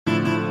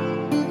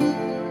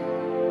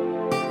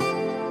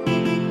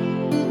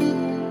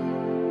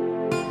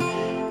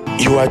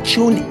You are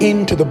tuned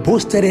in to the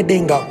Boosted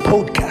Edenga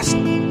podcast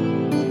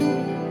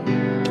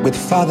with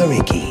Father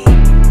Ricky.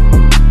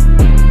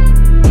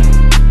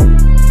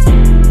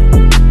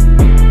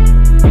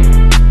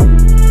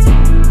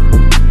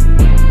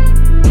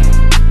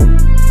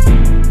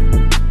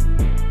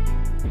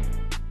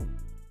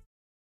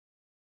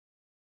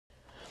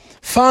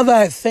 Father,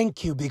 I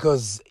thank you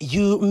because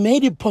you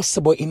made it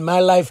possible in my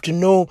life to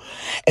know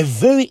a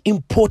very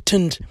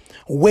important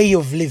way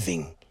of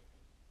living.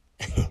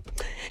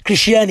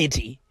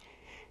 Christianity.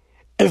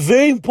 A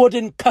very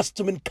important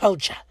custom and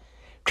culture.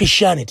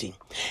 Christianity.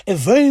 A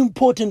very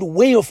important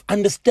way of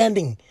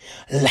understanding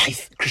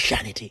life.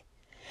 Christianity.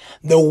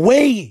 The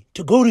way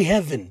to go to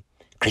heaven.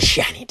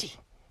 Christianity.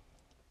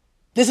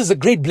 This is a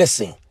great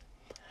blessing.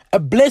 A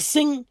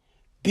blessing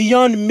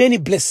beyond many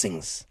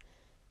blessings.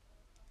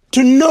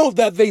 To know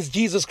that there is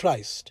Jesus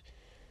Christ.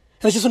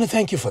 And I just want to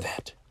thank you for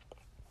that.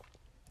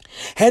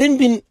 Had it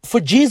been for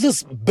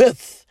Jesus'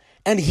 birth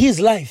and his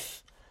life,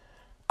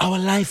 our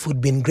life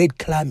would be in great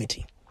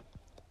calamity.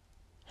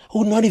 We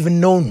would not even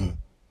known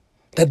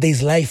that there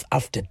is life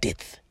after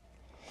death.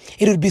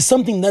 It would be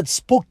something that's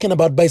spoken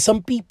about by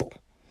some people.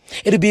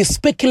 It would be a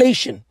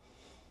speculation.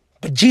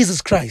 But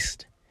Jesus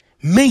Christ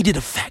made it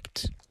a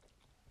fact.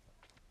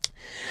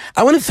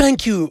 I want to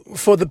thank you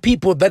for the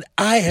people that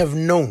I have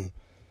known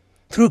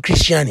through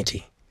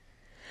Christianity.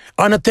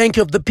 I want to thank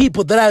you of the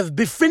people that I've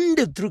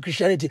befriended through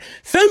Christianity,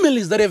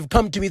 families that have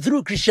come to me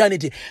through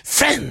Christianity,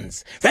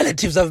 friends,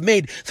 relatives I've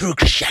made through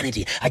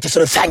Christianity. I just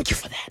want to thank you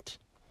for that.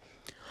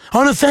 I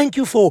want to thank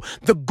you for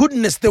the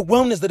goodness, the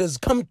wellness that has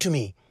come to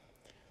me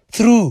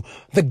through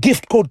the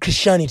gift called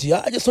Christianity.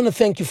 I just want to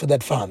thank you for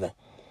that, Father.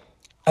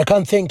 I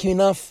can't thank you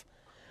enough.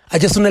 I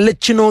just want to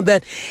let you know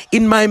that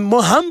in my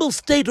more humble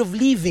state of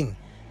living,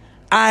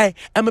 I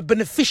am a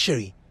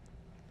beneficiary.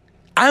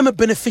 I'm a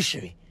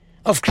beneficiary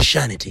of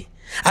Christianity.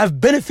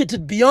 I've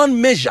benefited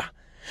beyond measure.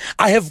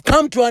 I have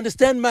come to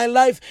understand my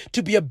life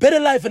to be a better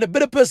life and a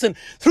better person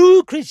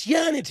through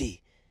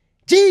Christianity.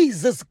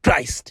 Jesus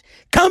Christ,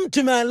 come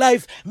to my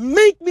life,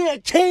 make me a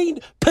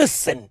changed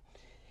person.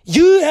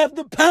 You have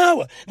the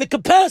power, the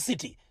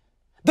capacity,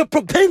 the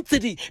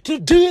propensity to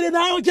do it, and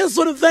I just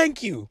want to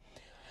thank you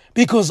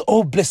because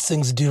all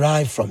blessings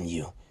derive from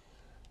you.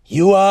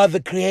 You are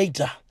the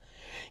creator.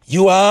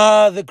 You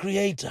are the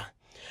creator.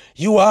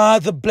 You are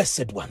the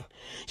blessed one.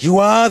 You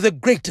are the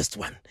greatest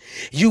one.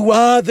 You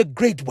are the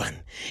great one.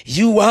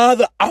 You are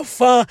the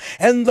Alpha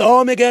and the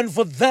Omega. And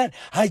for that,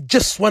 I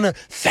just want to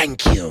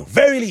thank you.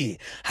 Verily,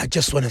 I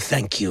just want to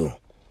thank you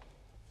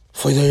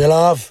for your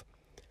love,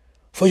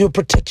 for your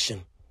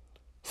protection,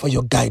 for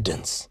your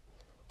guidance,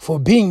 for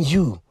being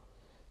you,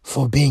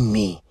 for being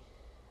me,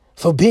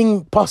 for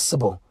being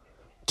possible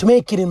to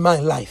make it in my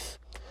life,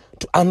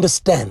 to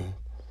understand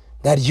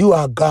that you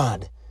are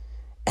God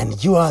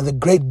and you are the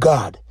great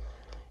God.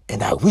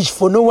 And I wish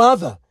for no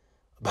other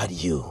but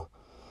you.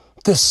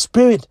 The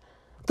Spirit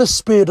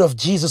of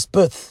Jesus'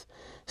 birth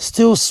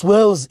still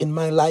swells in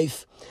my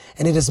life,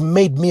 and it has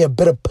made me a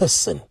better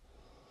person.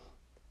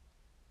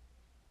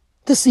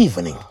 This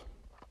evening,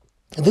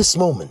 this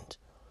moment,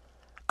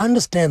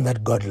 understand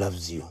that God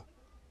loves you,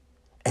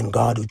 and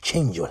God will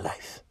change your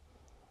life.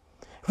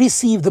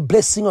 Receive the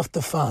blessing of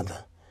the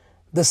Father,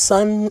 the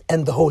Son,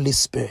 and the Holy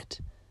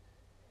Spirit.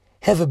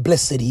 Have a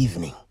blessed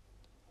evening.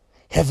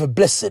 Have a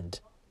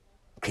blessed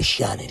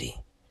Christianity.